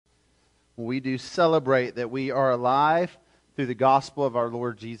We do celebrate that we are alive through the gospel of our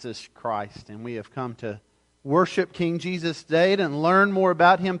Lord Jesus Christ. And we have come to worship King Jesus today and learn more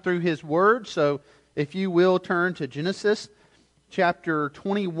about Him through His Word. So if you will turn to Genesis chapter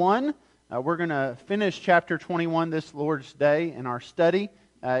 21. We're going to finish chapter 21 this Lord's Day in our study.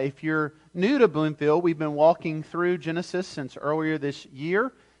 If you're new to Bloomfield, we've been walking through Genesis since earlier this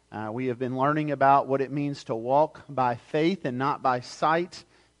year. We have been learning about what it means to walk by faith and not by sight.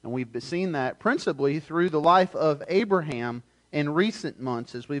 And we've seen that principally through the life of Abraham in recent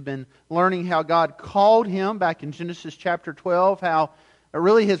months, as we've been learning how God called him back in Genesis chapter 12, how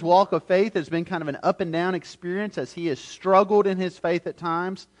really his walk of faith has been kind of an up and down experience as he has struggled in his faith at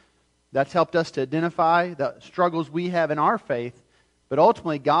times. That's helped us to identify the struggles we have in our faith. But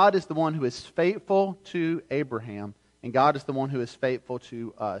ultimately, God is the one who is faithful to Abraham, and God is the one who is faithful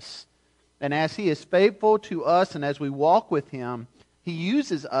to us. And as He is faithful to us, and as we walk with Him, He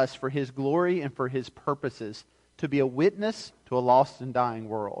uses us for His glory and for His purposes to be a witness to a lost and dying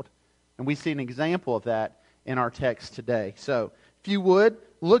world. And we see an example of that in our text today. So, if you would,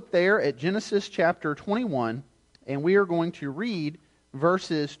 look there at Genesis chapter 21, and we are going to read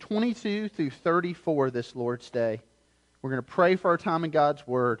verses 22 through 34 this Lord's Day. We're going to pray for our time in God's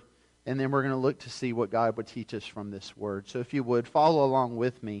Word, and then we're going to look to see what God would teach us from this Word. So if you would, follow along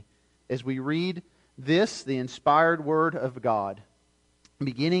with me as we read this, the inspired Word of God,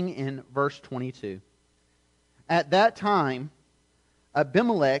 beginning in verse 22. At that time,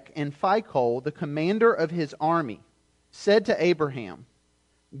 Abimelech and Phicol, the commander of his army, said to Abraham,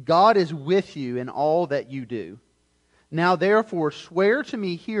 God is with you in all that you do. Now therefore swear to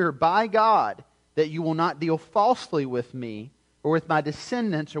me here by God that you will not deal falsely with me, or with my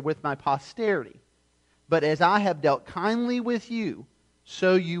descendants, or with my posterity. But as I have dealt kindly with you,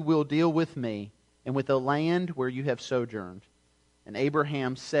 so you will deal with me, and with the land where you have sojourned. And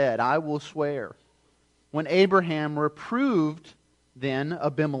Abraham said, I will swear. When Abraham reproved then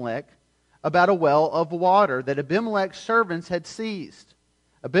Abimelech about a well of water that Abimelech's servants had seized,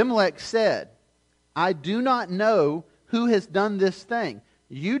 Abimelech said, I do not know who has done this thing.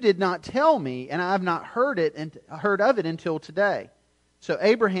 You did not tell me, and I have not heard of it until today. So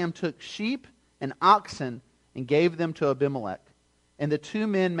Abraham took sheep and oxen and gave them to Abimelech. And the two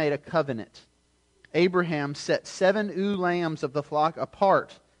men made a covenant. Abraham set 7 ewe lambs of the flock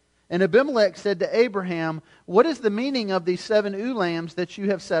apart. And Abimelech said to Abraham, what is the meaning of these 7 ewe lambs that you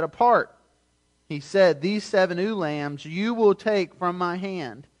have set apart? He said, these 7 ewe lambs you will take from my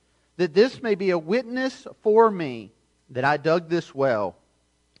hand, that this may be a witness for me that I dug this well.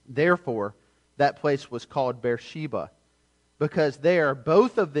 Therefore, that place was called Beersheba, because there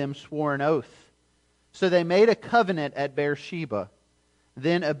both of them swore an oath. So they made a covenant at Beersheba.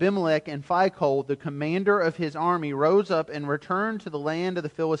 Then Abimelech and Phicol, the commander of his army, rose up and returned to the land of the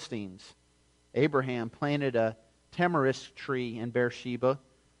Philistines. Abraham planted a tamarisk tree in Beersheba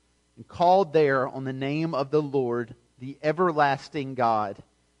and called there on the name of the Lord, the everlasting God.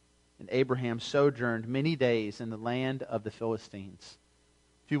 And Abraham sojourned many days in the land of the Philistines.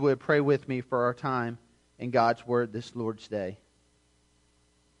 If you would, pray with me for our time in God's Word this Lord's Day.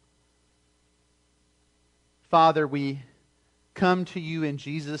 Father, we come to you in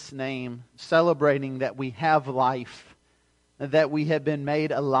Jesus' name, celebrating that we have life, that we have been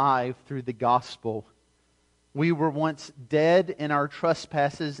made alive through the gospel. We were once dead in our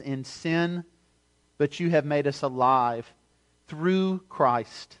trespasses in sin, but you have made us alive through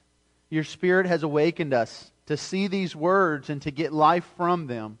Christ. Your Spirit has awakened us to see these words and to get life from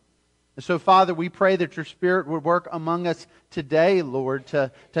them. And so, Father, we pray that your Spirit would work among us today, Lord,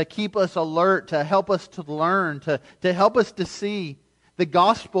 to keep us alert, to help us to learn, to help us to see the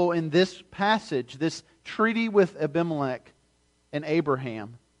gospel in this passage, this treaty with Abimelech and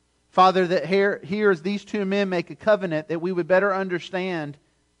Abraham. Father, that here as these two men make a covenant, that we would better understand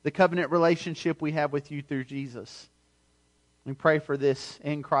the covenant relationship we have with you through Jesus. We pray for this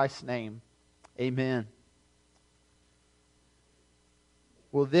in Christ's name. Amen.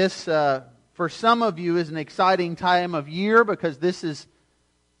 Well, this, for some of you, is an exciting time of year because this is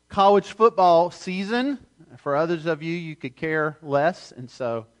college football season. For others of you, you could care less, and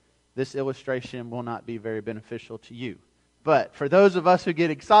so this illustration will not be very beneficial to you. But for those of us who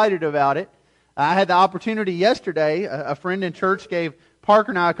get excited about it, I had the opportunity yesterday. A friend in church gave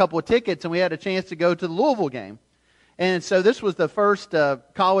Parker and I a couple of tickets, and we had a chance to go to the Louisville game. And so this was the first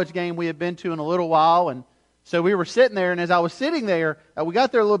college game we had been to in a little while, and so we were sitting there, and as I was sitting there, we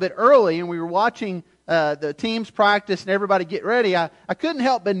got there a little bit early, and we were watching the teams practice and everybody get ready. I couldn't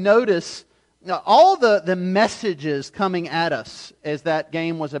help but notice all the messages coming at us as that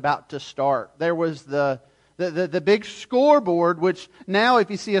game was about to start. There was the The big scoreboard, which now if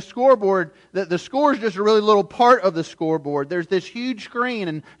you see a scoreboard, the score is just a really little part of the scoreboard. There's this huge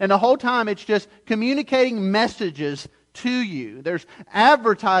screen, and the whole time it's just communicating messages to you. There's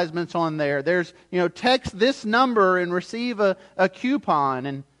advertisements on there. There's, text this number and receive a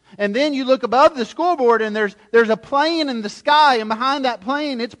coupon. And then you look above the scoreboard and there's a plane in the sky, and behind that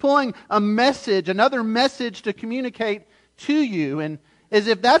plane it's pulling a message, another message to communicate to you. And as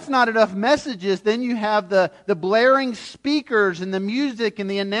if that's not enough messages, then you have the blaring speakers and the music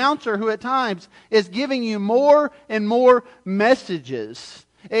and the announcer who at times is giving you more and more messages.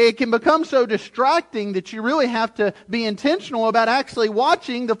 It can become so distracting that you really have to be intentional about actually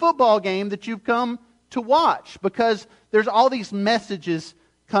watching the football game that you've come to watch, because there's all these messages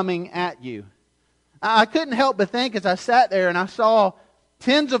coming at you. I couldn't help but think as I sat there and I saw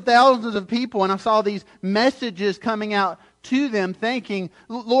tens of thousands of people and I saw these messages coming out to them, thinking,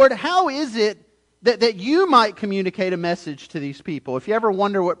 Lord, how is it that you might communicate a message to these people? If you ever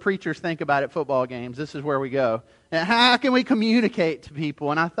wonder what preachers think about at football games, this is where we go. And how can we communicate to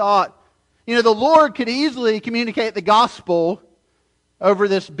people? And I thought, the Lord could easily communicate the gospel over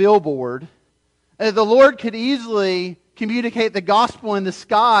this billboard. The Lord could easily communicate the gospel in the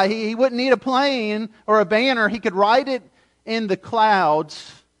sky. He wouldn't need a plane or a banner. He could write it in the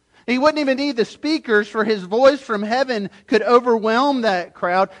clouds. He wouldn't even need the speakers, for His voice from heaven could overwhelm that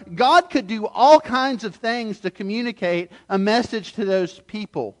crowd. God could do all kinds of things to communicate a message to those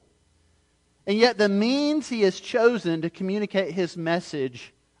people. And yet the means He has chosen to communicate His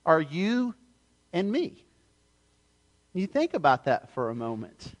message are you and me. You think about that for a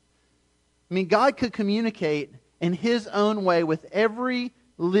moment. God could communicate in His own way with every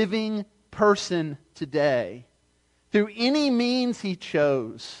living person today through any means He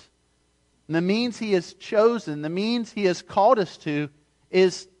chose. And the means He has chosen, the means He has called us to,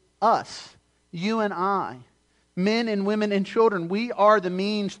 is us, you and I, men and women and children. We are the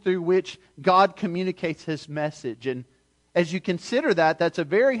means through which God communicates His message. And as you consider that, that's a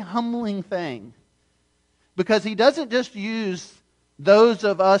very humbling thing, because He doesn't just use those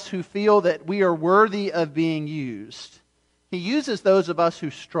of us who feel that we are worthy of being used. He uses those of us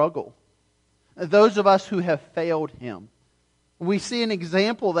who struggle, those of us who have failed Him. We see an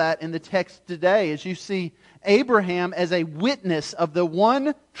example of that in the text today, as you see Abraham as a witness of the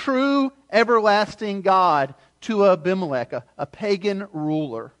one true everlasting God to Abimelech, a pagan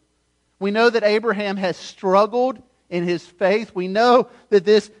ruler. We know that Abraham has struggled in his faith. We know that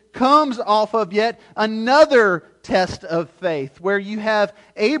this comes off of yet another test of faith, where you have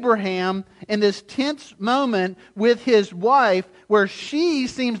Abraham in this tense moment with his wife, where she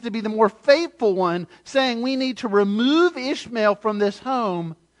seems to be the more faithful one, saying we need to remove Ishmael from this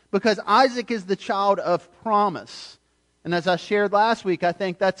home because Isaac is the child of promise. And as I shared last week, I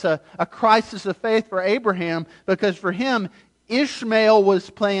think that's a crisis of faith for Abraham, because for him, Ishmael was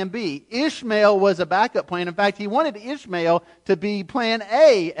plan B. Ishmael was a backup plan. In fact, he wanted Ishmael to be plan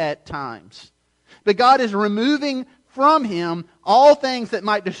A at times. But God is removing from him all things that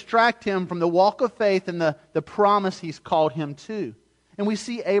might distract him from the walk of faith and the promise He's called him to. And we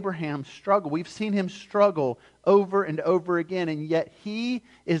see Abraham struggle. We've seen him struggle over and over again, and yet he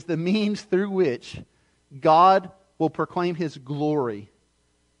is the means through which God will proclaim His glory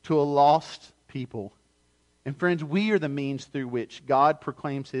to a lost people. And friends, we are the means through which God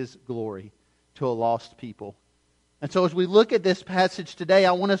proclaims His glory to a lost people. And so as we look at this passage today,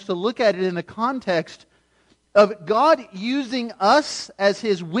 I want us to look at it in the context of God using us as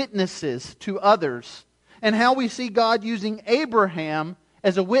His witnesses to others, and how we see God using Abraham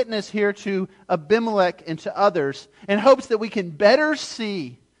as a witness here to Abimelech and to others, in hopes that we can better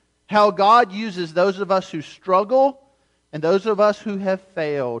see how God uses those of us who struggle and those of us who have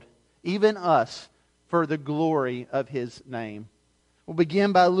failed, even us, for the glory of His name. We'll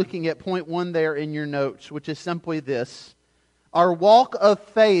begin by looking at point 1 there in your notes, which is simply this: our walk of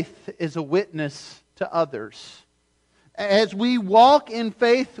faith is a witness to others. As we walk in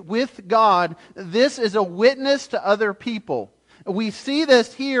faith with God, this is a witness to other people. We see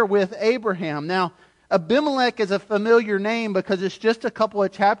this here with Abraham. Now, Abimelech is a familiar name because it's just a couple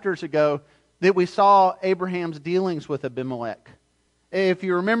of chapters ago that we saw Abraham's dealings with Abimelech. If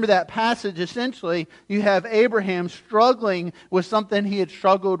you remember that passage, essentially, you have Abraham struggling with something he had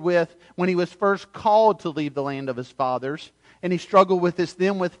struggled with when he was first called to leave the land of his fathers. And he struggled with this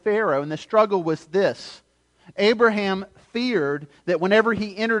then with Pharaoh. And the struggle was this: Abraham feared that whenever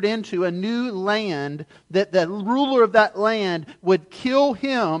he entered into a new land, that the ruler of that land would kill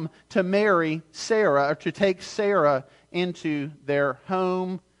him to marry Sarah, or to take Sarah into their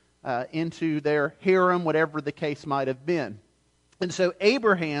home, into their harem, whatever the case might have been. And so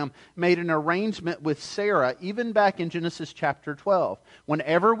Abraham made an arrangement with Sarah, even back in Genesis chapter 12.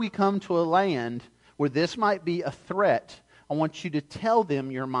 Whenever we come to a land where this might be a threat, I want you to tell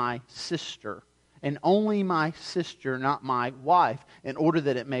them you're my sister, and only my sister, not my wife, in order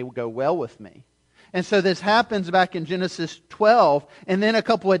that it may go well with me. And so this happens back in Genesis 12, and then a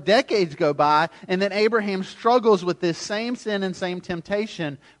couple of decades go by, and then Abraham struggles with this same sin and same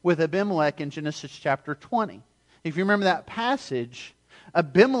temptation with Abimelech in Genesis chapter 20. If you remember that passage,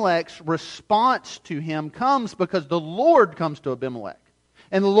 Abimelech's response to him comes because the Lord comes to Abimelech.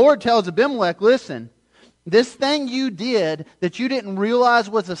 And the Lord tells Abimelech, listen, this thing you did that you didn't realize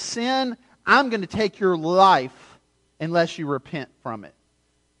was a sin, I'm going to take your life unless you repent from it.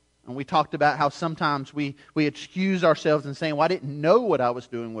 And we talked about how sometimes we excuse ourselves in saying, well, I didn't know what I was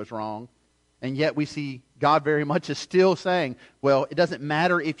doing was wrong. And yet we see God very much is still saying, well, it doesn't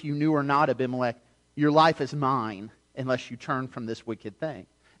matter if you knew or not, Abimelech. Your life is mine unless you turn from this wicked thing.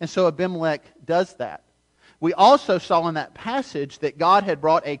 And so Abimelech does that. We also saw in that passage that God had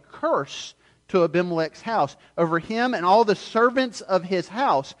brought a curse to Abimelech's house over him and all the servants of his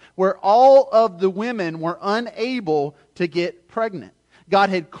house, where all of the women were unable to get pregnant. God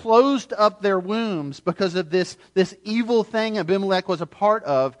had closed up their wombs because of this evil thing Abimelech was a part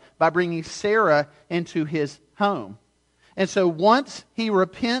of by bringing Sarah into his home. And so once he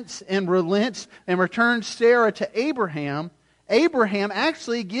repents and relents and returns Sarah to Abraham, Abraham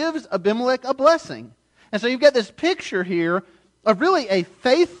actually gives Abimelech a blessing. And so you've got this picture here of really a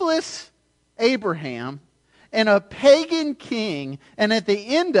faithless Abraham and a pagan king. And at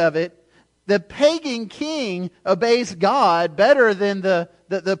the end of it, the pagan king obeys God better than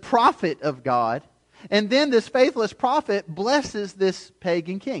the prophet of God. And then this faithless prophet blesses this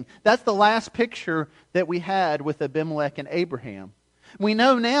pagan king. That's the last picture that we had with Abimelech and Abraham. We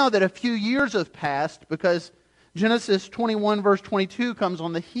know now that a few years have passed because Genesis 21 verse 22 comes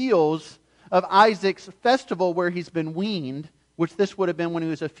on the heels of Isaac's festival where he's been weaned, which this would have been when he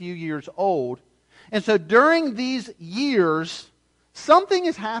was a few years old. And so during these years, something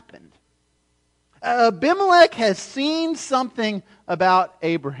has happened. Abimelech has seen something about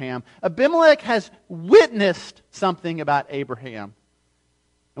Abraham. Abimelech has witnessed something about Abraham.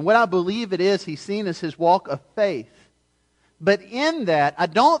 And what I believe it is he's seen is his walk of faith. But in that, I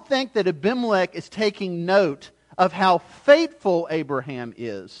don't think that Abimelech is taking note of how faithful Abraham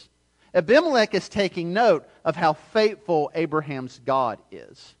is. Abimelech is taking note of how faithful Abraham's God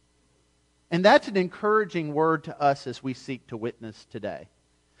is. And that's an encouraging word to us as we seek to witness today.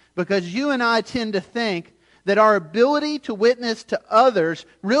 Because you and I tend to think that our ability to witness to others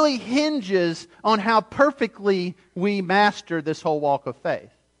really hinges on how perfectly we master this whole walk of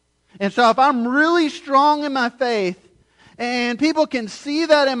faith. And so if I'm really strong in my faith, and people can see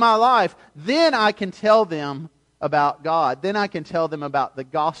that in my life, then I can tell them about God. Then I can tell them about the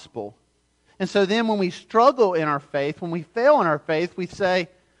gospel. And so then when we struggle in our faith, when we fail in our faith, we say,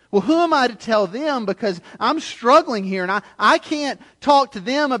 well, who am I to tell them? Because I'm struggling here, and I can't talk to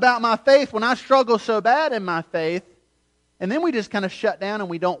them about my faith when I struggle so bad in my faith. And then we just kind of shut down and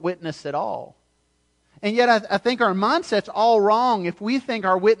we don't witness at all. And yet I think our mindset's all wrong if we think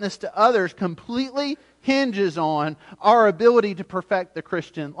our witness to others completely hinges on our ability to perfect the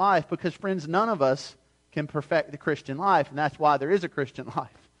Christian life. Because, friends, none of us can perfect the Christian life, and that's why there is a Christian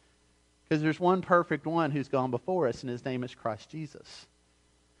life. Because there's one perfect one who's gone before us, and His name is Christ Jesus.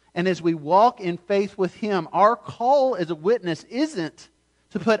 And as we walk in faith with Him, our call as a witness isn't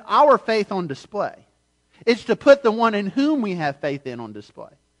to put our faith on display. It's to put the one in whom we have faith in on display.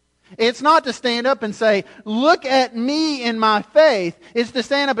 It's not to stand up and say, look at me in my faith. It's to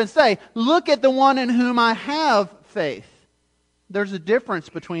stand up and say, look at the one in whom I have faith. There's a difference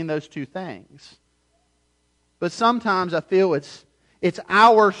between those two things. But sometimes I feel it's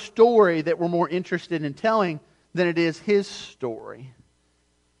our story that we're more interested in telling than it is His story.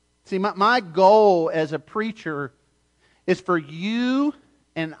 See, my goal as a preacher is for you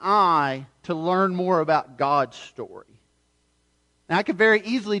and I to learn more about God's story. Now, I could very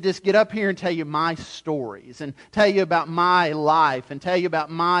easily just get up here and tell you my stories and tell you about my life and tell you about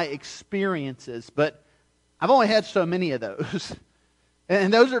my experiences, but I've only had so many of those.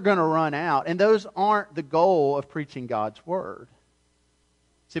 And those are going to run out, and those aren't the goal of preaching God's Word.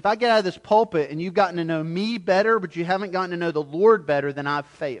 See, if I get out of this pulpit and you've gotten to know me better, but you haven't gotten to know the Lord better, then I've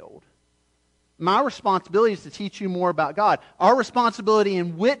failed. My responsibility is to teach you more about God. Our responsibility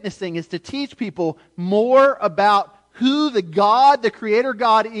in witnessing is to teach people more about who the God, the Creator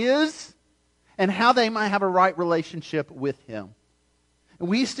God is, and how they might have a right relationship with Him. And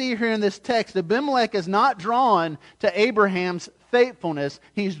we see here in this text, Abimelech is not drawn to Abraham's faithfulness.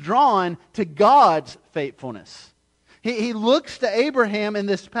 He's drawn to God's faithfulness. He looks to Abraham in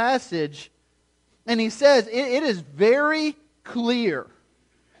this passage, and he says, it is very clear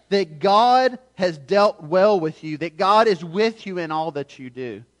that God has dealt well with you, that God is with you in all that you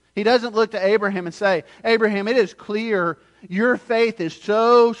do. He doesn't look to Abraham and say, Abraham, it is clear your faith is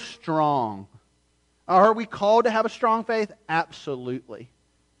so strong. Are we called to have a strong faith? Absolutely.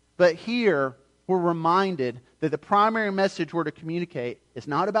 But here, we're reminded that the primary message we're to communicate is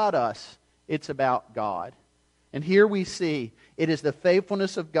not about us, it's about God. And here we see it is the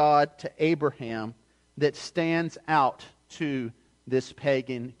faithfulness of God to Abraham that stands out to this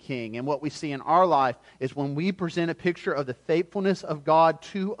pagan king. And what we see in our life is when we present a picture of the faithfulness of God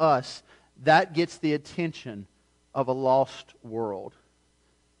to us, that gets the attention of a lost world.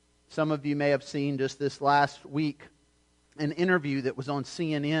 Some of you may have seen just this last week an interview that was on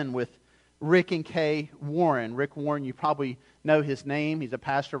CNN with Rick and Kay Warren. Rick Warren, you probably know his name. He's a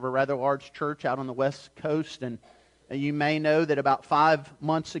pastor of a rather large church out on the West Coast. And you may know that about 5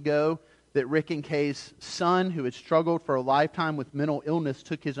 months ago that Rick and Kay's son, who had struggled for a lifetime with mental illness,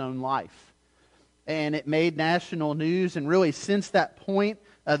 took his own life. And it made national news. And really since that point,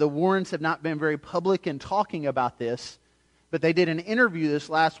 the Warrens have not been very public in talking about this. But they did an interview this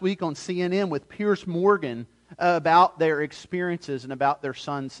last week on CNN with Piers Morgan about their experiences and about their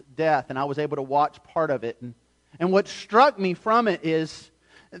son's death. And I was able to watch part of it. And what struck me from it is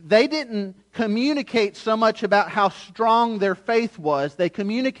they didn't communicate so much about how strong their faith was. They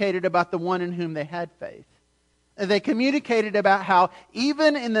communicated about the one in whom they had faith. They communicated about how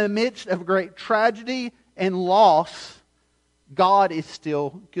even in the midst of great tragedy and loss, God is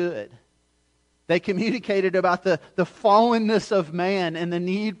still good. They communicated about the fallenness of man and the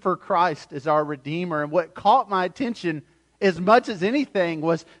need for Christ as our Redeemer. And what caught my attention as much as anything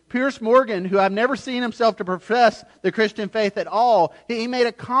was Piers Morgan, who I've never seen himself to profess the Christian faith at all. He made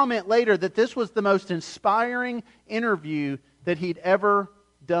a comment later that this was the most inspiring interview that he'd ever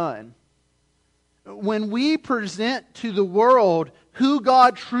done. When we present to the world who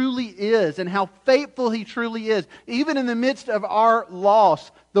God truly is and how faithful He truly is, even in the midst of our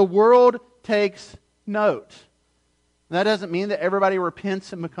loss, the world takes note. That doesn't mean that everybody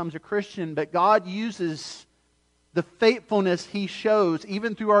repents and becomes a Christian, but God uses the faithfulness He shows,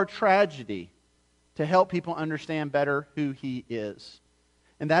 even through our tragedy, to help people understand better who He is.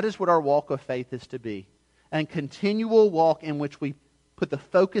 And that is what our walk of faith is to be. A continual walk in which we put the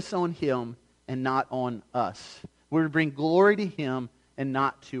focus on Him and not on us. We bring glory to Him and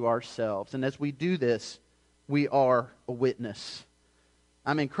not to ourselves. And as we do this, we are a witness.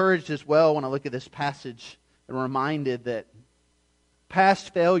 I'm encouraged as well when I look at this passage and reminded that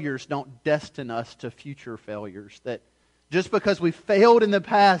past failures don't destine us to future failures. That just because we failed in the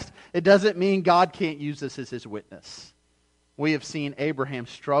past, it doesn't mean God can't use us as His witness. We have seen Abraham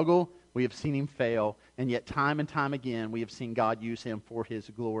struggle, we have seen him fail, and yet time and time again we have seen God use him for His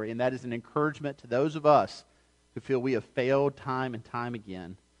glory. And that is an encouragement to those of us who feel we have failed time and time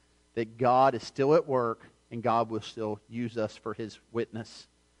again, that God is still at work and God will still use us for His witness.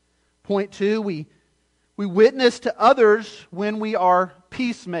 Point 2, we witness to others when we are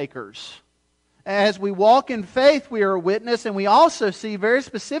peacemakers. As we walk in faith, we are a witness, and we also see very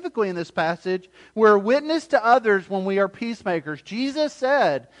specifically in this passage, we're a witness to others when we are peacemakers. Jesus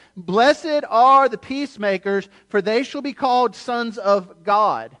said, "Blessed are the peacemakers, for they shall be called sons of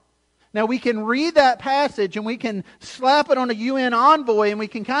God." Now we can read that passage and we can slap it on a UN envoy and we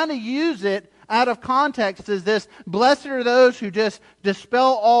can kind of use it out of context as this, blessed are those who just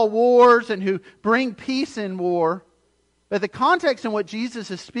dispel all wars and who bring peace in war. But the context in what Jesus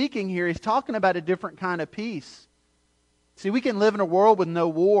is speaking here, He's talking about a different kind of peace. See, we can live in a world with no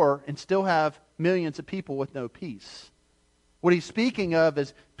war and still have millions of people with no peace. What He's speaking of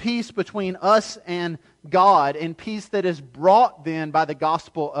is peace between us and God, and peace that is brought then by the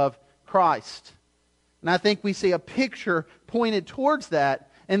gospel of Christ. And I think we see a picture pointed towards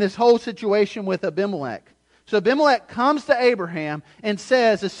that in this whole situation with Abimelech. So Abimelech comes to Abraham and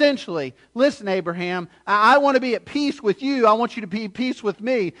says, essentially, listen, Abraham, I want to be at peace with you. I want you to be at peace with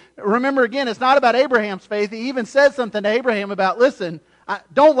me. Remember, again, it's not about Abraham's faith. He even says something to Abraham about, listen,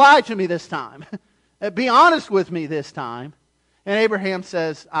 don't lie to me this time. Be honest with me this time. And Abraham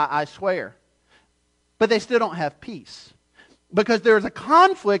says, I swear. But they still don't have peace, because there's a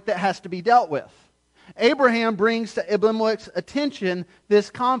conflict that has to be dealt with. Abraham brings to Abimelech's attention this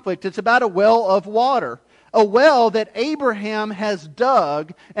conflict. It's about a well of water. A well that Abraham has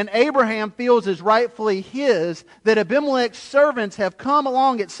dug and Abraham feels is rightfully his, that Abimelech's servants have come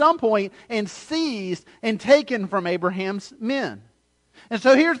along at some point and seized and taken from Abraham's men. And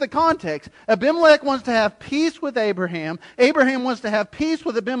so here's the context. Abimelech wants to have peace with Abraham. Abraham wants to have peace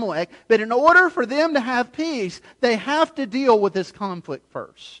with Abimelech. But in order for them to have peace, they have to deal with this conflict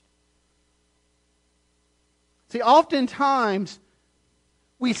first. See, oftentimes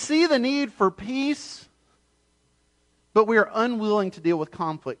we see the need for peace, but we are unwilling to deal with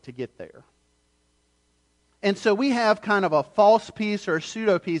conflict to get there. And so we have kind of a false peace or a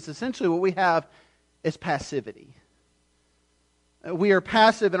pseudo peace. Essentially what we have is passivity. We are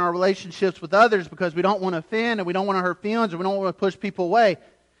passive in our relationships with others because we don't want to offend and we don't want to hurt feelings and we don't want to push people away.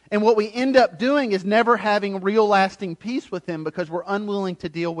 And what we end up doing is never having real lasting peace with them because we're unwilling to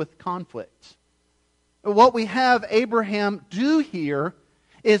deal with conflict. What we have Abraham do here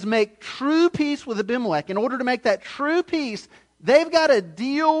is make true peace with Abimelech. In order to make that true peace, they've got to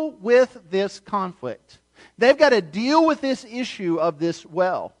deal with this conflict. They've got to deal with this issue of this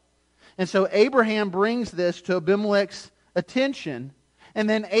well. And so Abraham brings this to Abimelech's attention. And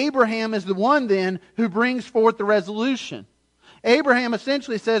then Abraham is the one then who brings forth the resolution. Abraham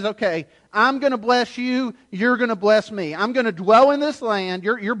essentially says, okay, I'm going to bless you, you're going to bless me. I'm going to dwell in this land,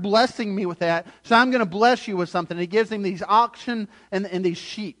 you're blessing me with that, so I'm going to bless you with something. And he gives him these oxen and these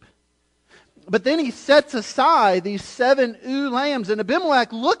sheep. But then he sets aside these 7 ewe lambs, and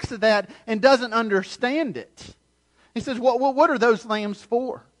Abimelech looks at that and doesn't understand it. He says, what are those lambs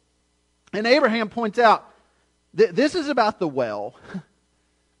for? And Abraham points out, this is about the well.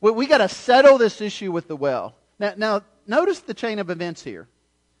 We got to settle this issue with the well. Now, notice the chain of events here.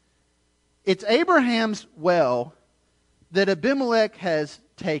 It's Abraham's well that Abimelech has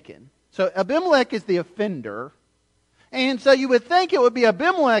taken. So Abimelech is the offender. And so you would think it would be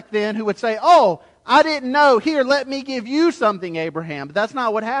Abimelech then who would say, oh, I didn't know. Here, let me give you something, Abraham. But that's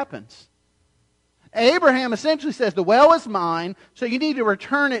not what happens. Abraham essentially says, the well is mine, so you need to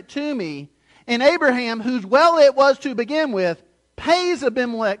return it to me. And Abraham, whose well it was to begin with, pays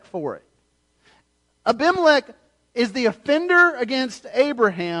Abimelech for it. Abimelech is the offender against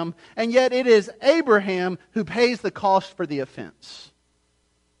Abraham, and yet it is Abraham who pays the cost for the offense.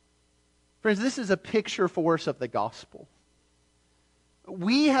 Friends, this is a picture for us of the gospel.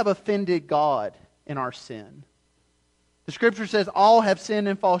 We have offended God in our sin. The Scripture says all have sinned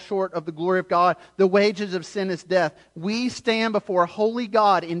and fall short of the glory of God. The wages of sin is death. We stand before a holy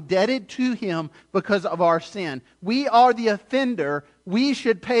God indebted to Him because of our sin. We are the offender. We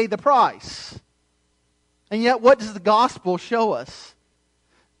should pay the price. And yet what does the gospel show us?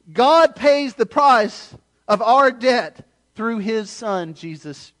 God pays the price of our debt through His Son,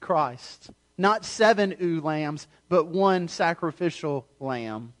 Jesus Christ. Not 7 ewe lambs, but one sacrificial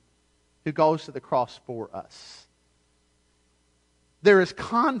lamb who goes to the cross for us. There is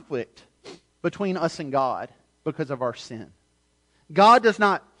conflict between us and God because of our sin. God does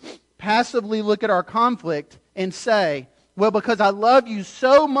not passively look at our conflict and say, well, because I love you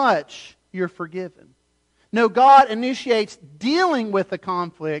so much, you're forgiven. No, God initiates dealing with the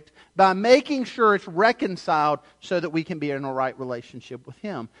conflict by making sure it's reconciled so that we can be in a right relationship with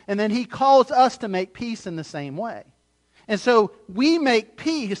Him. And then He calls us to make peace in the same way. And so we make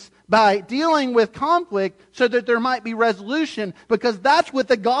peace by dealing with conflict so that there might be resolution, because that's what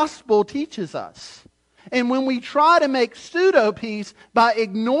the gospel teaches us. And when we try to make pseudo-peace by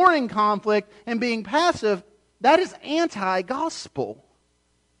ignoring conflict and being passive, that is anti-gospel.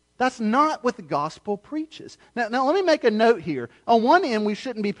 That's not what the gospel preaches. Now let me make a note here. On one end, we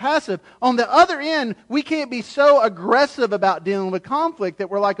shouldn't be passive. On the other end, we can't be so aggressive about dealing with conflict that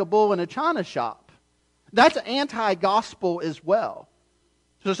we're like a bull in a china shop. That's anti-gospel as well.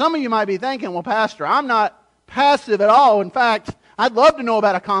 So some of you might be thinking, well, Pastor, I'm not passive at all. In fact, I'd love to know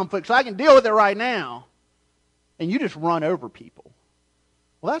about a conflict so I can deal with it right now. And you just run over people.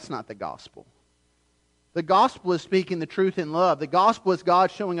 Well, that's not the gospel. The gospel is speaking the truth in love. The gospel is God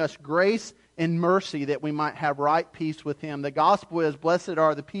showing us grace and mercy that we might have right peace with Him. The gospel is, blessed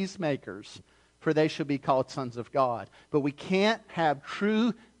are the peacemakers, for they shall be called sons of God. But we can't have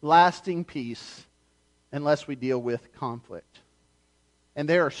true, lasting peace unless we deal with conflict. And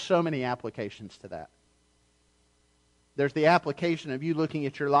there are so many applications to that. There's the application of you looking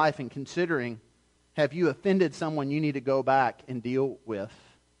at your life and considering, have you offended someone you need to go back and deal with?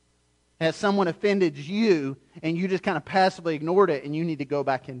 Has someone offended you and you just kind of passively ignored it and you need to go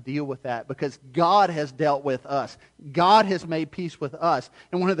back and deal with that because God has dealt with us. God has made peace with us.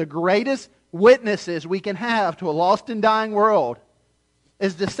 And one of the greatest witnesses we can have to a lost and dying world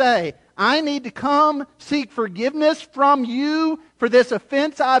is to say, I need to come seek forgiveness from you for this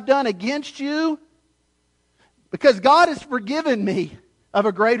offense I've done against you because God has forgiven me of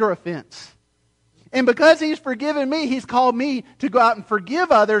a greater offense. And because He's forgiven me, He's called me to go out and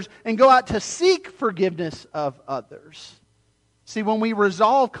forgive others and go out to seek forgiveness of others. See, when we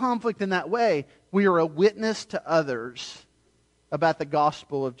resolve conflict in that way, we are a witness to others about the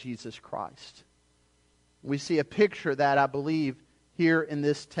gospel of Jesus Christ. We see a picture of that, I believe, here in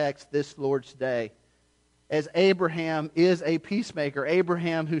this text, this Lord's Day. As Abraham is a peacemaker,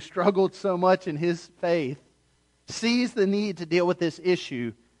 Abraham, who struggled so much in his faith, sees the need to deal with this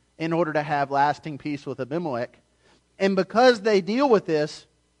issue in order to have lasting peace with Abimelech. And because they deal with this,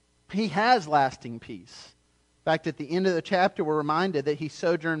 he has lasting peace. In fact, at the end of the chapter, we're reminded that he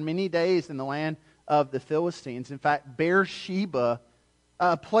sojourned many days in the land of the Philistines. In fact, Beersheba,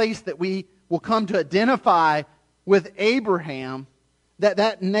 a place that we will come to identify with Abraham,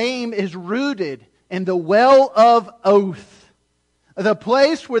 that name is rooted in the well of oath. The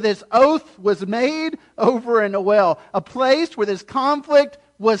place where this oath was made over in a well. A place where this conflict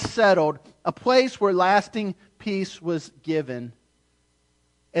was settled. A place where lasting peace was given.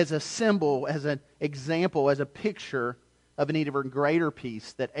 As a symbol, as an example, as a picture of an even greater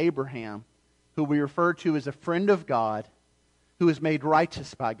peace that Abraham, who we refer to as a friend of God, who is made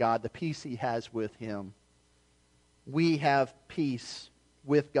righteous by God, the peace he has with him. We have peace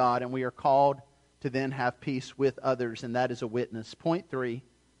with God, and we are called to then have peace with others, and that is a witness. Point 3,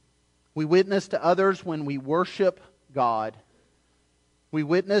 we witness to others when we worship God. We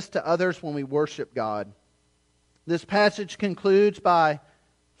witness to others when we worship God. This passage concludes by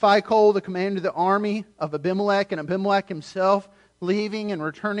Phicol, the commander of the army of Abimelech, and Abimelech himself leaving and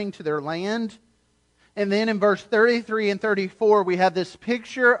returning to their land. And then in verse 33 and 34, we have this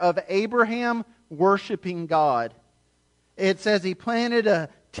picture of Abraham worshiping God. It says he planted a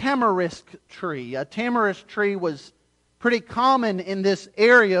tamarisk tree. A tamarisk tree was pretty common in this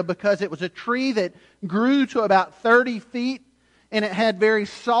area because it was a tree that grew to about 30 feet, and it had very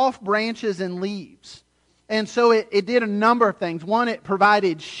soft branches and leaves. And so it did a number of things. One, it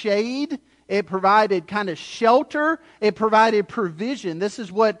provided shade. It provided kind of shelter. It provided provision. This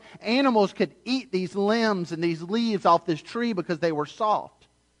is what animals could eat, these limbs and these leaves off this tree because they were soft.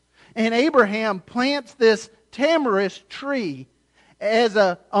 And Abraham plants this tamarisk tree as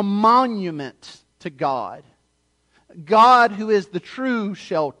a monument to God. God who is the true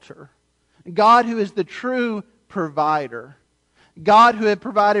shelter. God who is the true provider. God who had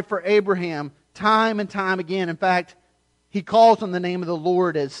provided for Abraham time and time again. In fact, he calls on the name of the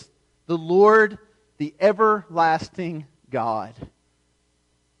Lord as the Lord, the everlasting God.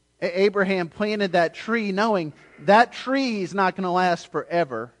 Abraham planted that tree knowing that tree is not going to last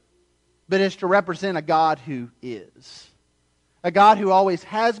forever, but it's to represent a God who is. A God who always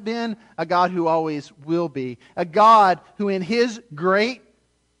has been, a God who always will be. A God who in His great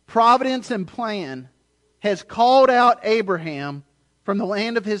providence and plan has called out Abraham from the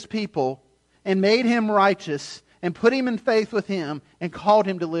land of his people and made him righteous and put him in faith with Him and called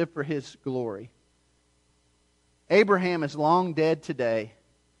him to live for His glory. Abraham is long dead today,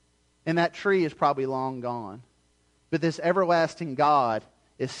 and that tree is probably long gone. But this everlasting God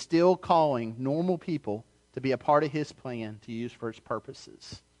is still calling normal people to be a part of His plan to use for His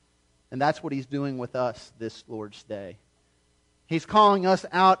purposes. And that's what He's doing with us this Lord's Day. He's calling us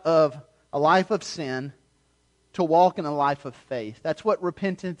out of a life of sin to walk in a life of faith. That's what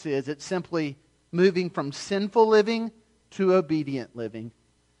repentance is. It's simply moving from sinful living to obedient living.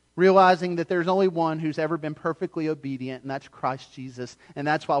 Realizing that there's only one who's ever been perfectly obedient, and that's Christ Jesus. And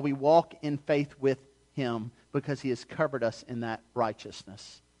that's why we walk in faith with Him, because He has covered us in that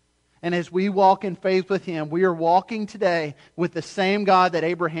righteousness. And as we walk in faith with Him, we are walking today with the same God that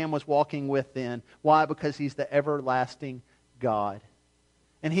Abraham was walking with then. Why? Because He's the everlasting God.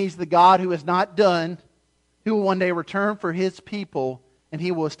 And He's the God who is not done, who will one day return for His people, and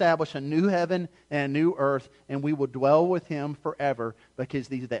He will establish a new heaven and a new earth, and we will dwell with Him forever because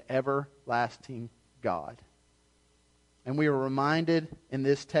He's the everlasting God. And we are reminded in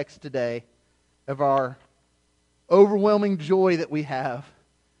this text today of our overwhelming joy that we have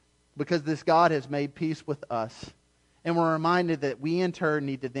because this God has made peace with us. And we're reminded that we in turn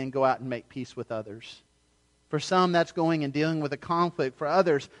need to then go out and make peace with others. For some, that's going and dealing with a conflict. For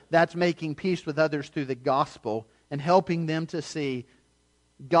others, that's making peace with others through the gospel and helping them to see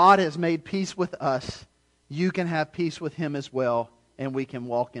God has made peace with us. You can have peace with Him as well, and we can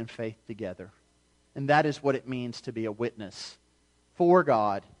walk in faith together. And that is what it means to be a witness for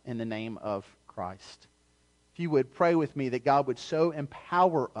God in the name of Christ. If you would pray with me that God would so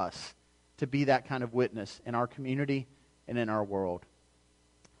empower us to be that kind of witness in our community and in our world.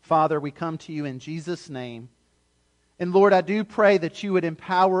 Father, we come to You in Jesus' name. And Lord, I do pray that You would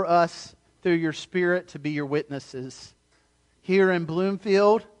empower us through Your Spirit to be Your witnesses. Here in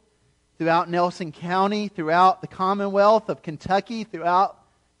Bloomfield, throughout Nelson County, throughout the Commonwealth of Kentucky, throughout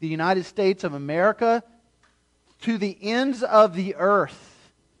the United States of America, to the ends of the earth,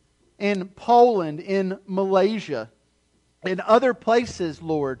 in Poland, in Malaysia, in other places,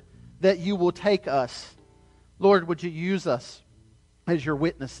 Lord, that you will take us. Lord, would you use us as your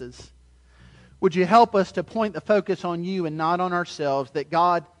witnesses? Would you help us to point the focus on you and not on ourselves, that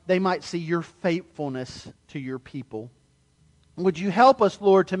God, they might see your faithfulness to your people? Would you help us,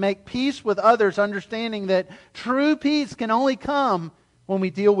 Lord, to make peace with others, understanding that true peace can only come when we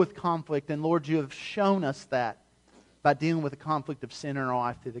deal with conflict. And Lord, you have shown us that by dealing with the conflict of sin in our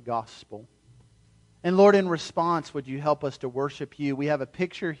life through the gospel. And Lord, in response, would you help us to worship you? We have a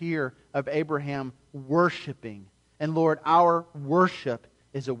picture here of Abraham worshiping. And Lord, our worship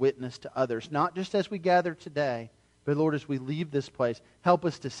is a witness to others, not just as we gather today, but Lord, as we leave this place, help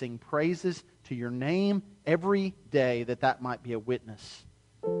us to sing praises to your name every day, that might be a witness.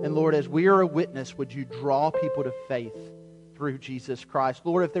 And Lord, as we are a witness, would you draw people to faith through Jesus Christ?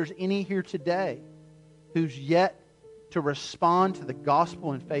 Lord, if there's any here today who's yet to respond to the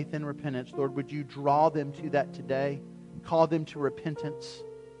gospel in faith and repentance, Lord, would you draw them to that today? Call them to repentance.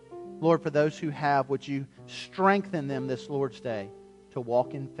 Lord, for those who have, would you strengthen them this Lord's Day to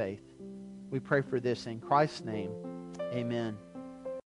walk in faith? We pray for this in Christ's name. Amen.